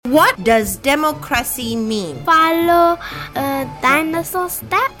What does democracy mean? Follow dinosaur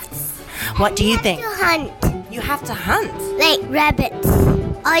steps. What do you think? To hunt, You have to hunt. like rabbits.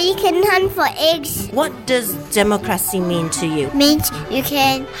 Or you can hunt for eggs. What does democracy mean to you? Means you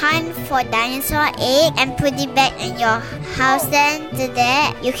can hunt for dinosaur egg and put it back in your house. Then to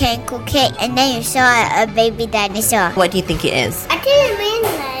that you can cook it and then you saw a baby dinosaur. What do you think it is? I think it means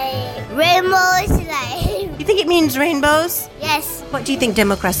like rainbows, like You think it means rainbows? yes. What do you think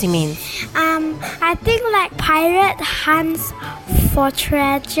democracy means? I think like pirate hunts for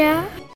treasure.